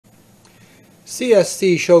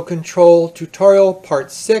CSC Show Control Tutorial Part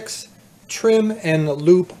 6, Trim and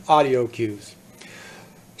Loop Audio Cues.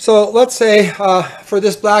 So let's say for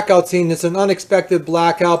this blackout scene, it's an unexpected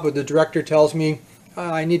blackout, but the director tells me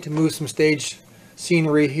I need to move some stage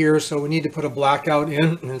scenery here, so we need to put a blackout in,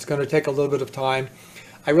 and it's going to take a little bit of time.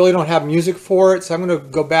 I really don't have music for it, so I'm going to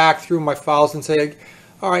go back through my files and say,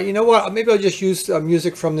 all right, you know what, maybe I'll just use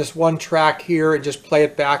music from this one track here and just play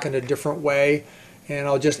it back in a different way, and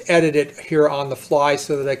I'll just edit it here on the fly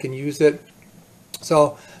so that I can use it.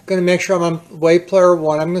 So I'm going to make sure I'm on Wave Player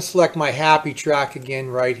 1. I'm going to select my happy track again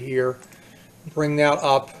right here, bring that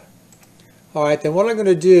up. All right, then what I'm going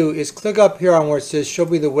to do is click up here on where it says show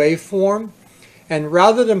me the waveform, and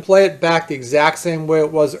rather than play it back the exact same way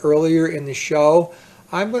it was earlier in the show,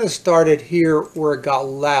 I'm going to start it here where it got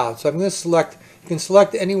loud. So I'm going to select, you can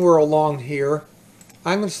select anywhere along here.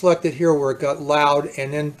 I'm going to select it here where it got loud,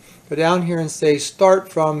 and then go down here and say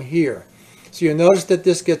start from here. So you'll notice that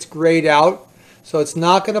this gets grayed out. So it's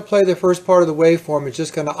not going to play the first part of the waveform, it's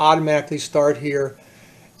just going to automatically start here.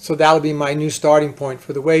 So that'll be my new starting point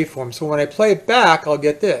for the waveform. So when I play it back, I'll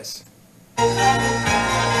get this.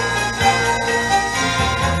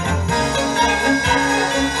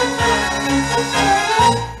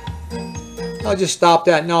 I'll just stop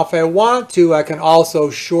that. Now if I want to, I can also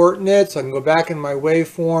shorten it. So I can go back in my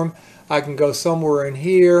waveform. I can go somewhere in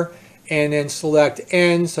here and then select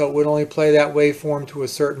end, so it would only play that waveform to a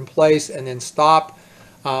certain place, and then stop.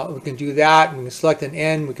 We can do that. We can select an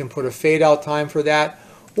end. We can put a fade out time for that.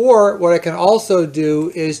 Or what I can also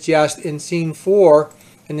do is just in scene 4,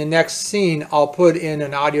 in the next scene, I'll put in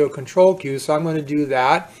an audio control cue. So I'm going to do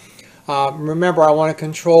that. Remember, I want to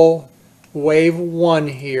control wave 1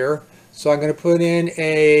 here. So I'm going to put in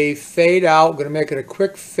a fade out. I'm going to make it a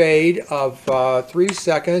quick fade of 3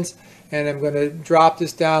 seconds. And I'm going to drop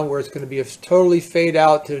this down where it's going to be a totally fade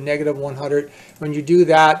out to -100. When you do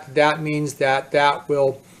that, that means that that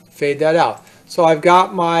will fade that out. So I've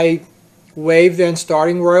got my wave then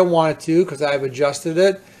starting where I want it to because I've adjusted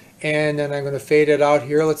it. And then I'm going to fade it out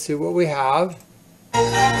here. Let's see what we have.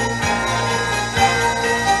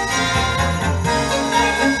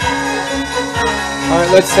 All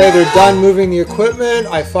right, let's say they're done moving the equipment.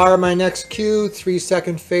 I fire my next cue,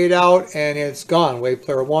 3-second fade out, and it's gone. Wave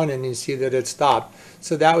Player 1, and you see that it stopped.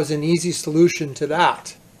 So that was an easy solution to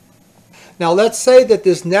that. Now let's say that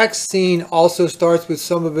this next scene also starts with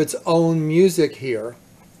some of its own music here,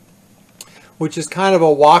 which is kind of a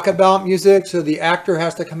walkabout music. So the actor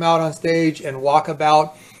has to come out on stage and walk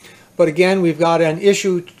about. But again, we've got an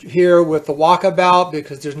issue here with the walkabout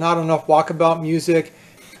because there's not enough walkabout music.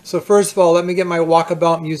 So first of all, let me get my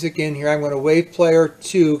walkabout music in here. I'm going to Wave Player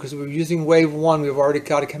 2 because we're using Wave 1. We've already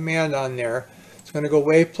got a command on there. So I'm going to go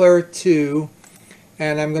Wave Player 2,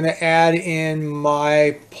 and I'm going to add in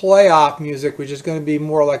my playoff music, which is going to be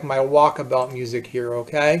more like my walkabout music here,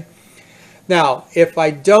 okay? Now, if I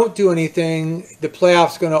don't do anything, the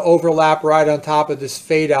playoff's going to overlap right on top of this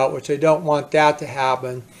fade out, which I don't want that to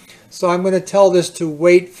happen. So I'm going to tell this to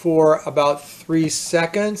wait for about 3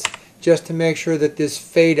 seconds. Just to make sure that this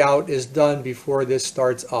fade out is done before this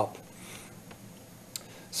starts up.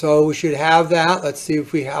 So we should have that. Let's see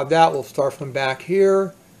if we have that. We'll start from back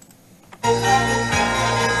here. All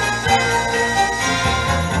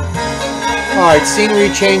right, scenery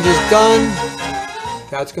change is done.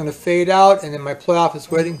 That's going to fade out, and then my playoff is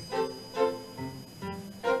waiting.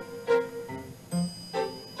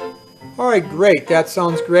 All right, great. That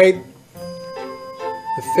sounds great.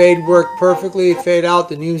 The fade worked perfectly, fade out,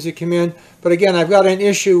 the music came in. But again, I've got an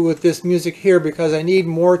issue with this music here because I need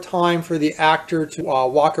more time for the actor to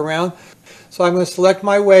walk around. So I'm going to select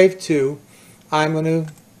my Wave 2. I'm going to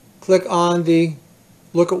click on the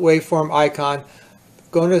Look at Waveform icon.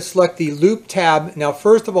 I'm going to select the Loop tab. Now,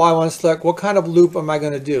 first of all, I want to select what kind of loop am I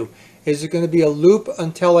going to do. Is it going to be a loop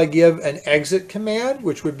until I give an exit command,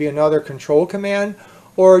 which would be another control command,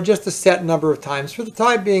 or just a set number of times? For the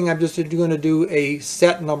time being, I'm just going to do a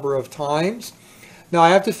set number of times. Now I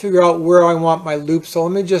have to figure out where I want my loop, so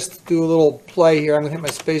let me just do a little play here. I'm going to hit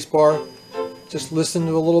my space bar, just listen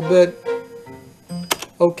to a little bit.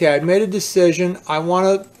 Okay, I made a decision. I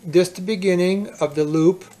want this the beginning of the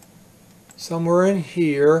loop, somewhere in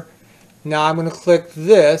here. Now I'm going to click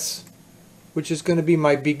this, which is going to be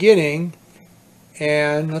my beginning,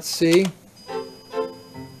 and let's see.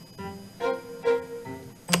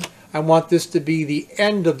 I want this to be the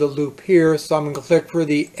end of the loop here, so I'm going to click for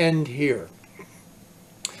the end here.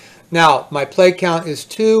 Now, my play count is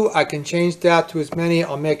 2. I can change that to as many.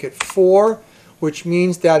 I'll make it 4, which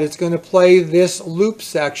means that it's going to play this loop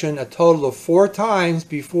section a total of 4 times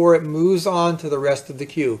before it moves on to the rest of the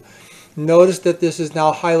cue. Notice that this is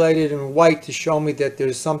now highlighted in white to show me that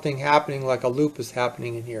there's something happening, like a loop is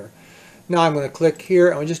happening in here. Now I'm going to click here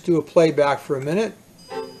and we'll just do a playback for a minute.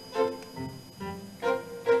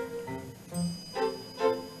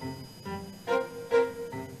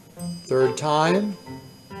 Third time.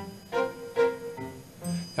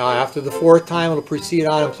 Now after the fourth time, it'll proceed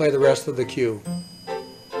on and play the rest of the cue.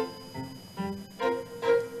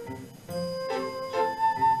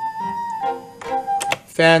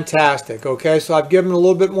 Fantastic. Okay, so I've given a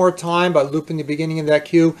little bit more time by looping the beginning of that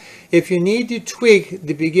cue. If you need to tweak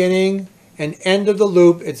the beginning and end of the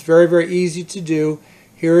loop, it's very, very easy to do.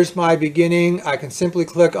 Here's my beginning. I can simply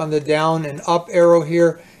click on the down and up arrow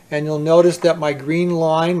here, and you'll notice that my green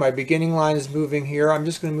line, my beginning line, is moving here. I'm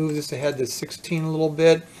just going to move this ahead to 16 a little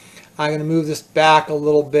bit. I'm going to move this back a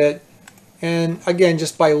little bit. And again,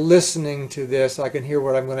 just by listening to this, I can hear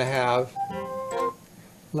what I'm going to have.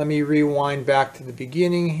 Let me rewind back to the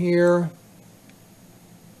beginning here.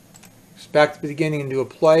 Just back to the beginning and do a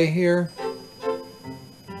play here.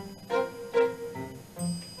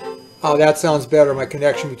 Oh, that sounds better. My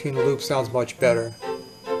connection between the loops sounds much better.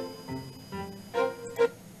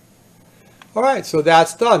 Alright, so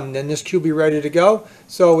that's done. Then this cue will be ready to go.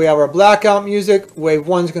 So we have our blackout music. Wave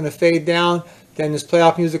 1 is going to fade down. Then this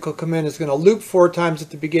playoff music will come in. It's going to loop 4 times at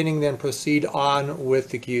the beginning, then proceed on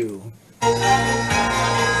with the cue.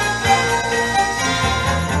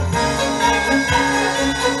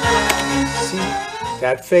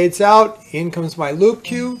 That fades out. In comes my loop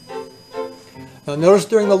cue. Now notice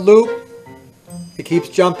during the loop, it keeps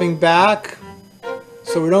jumping back.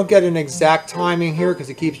 So we don't get an exact timing here because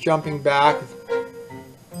it keeps jumping back.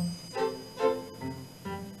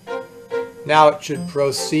 Now it should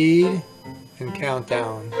proceed and count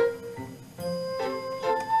down.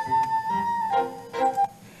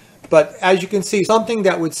 But as you can see, something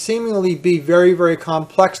that would seemingly be very, very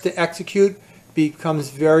complex to execute becomes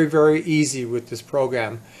very, very easy with this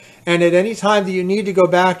program. And at any time that you need to go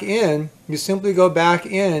back in, you simply go back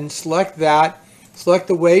in, select that, select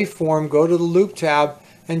the waveform, go to the loop tab,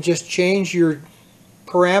 and just change your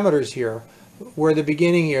parameters here. Where the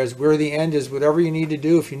beginning is, where the end is, whatever you need to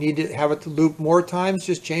do. If you need to have it to loop more times,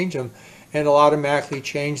 just change them, and it'll automatically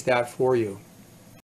change that for you.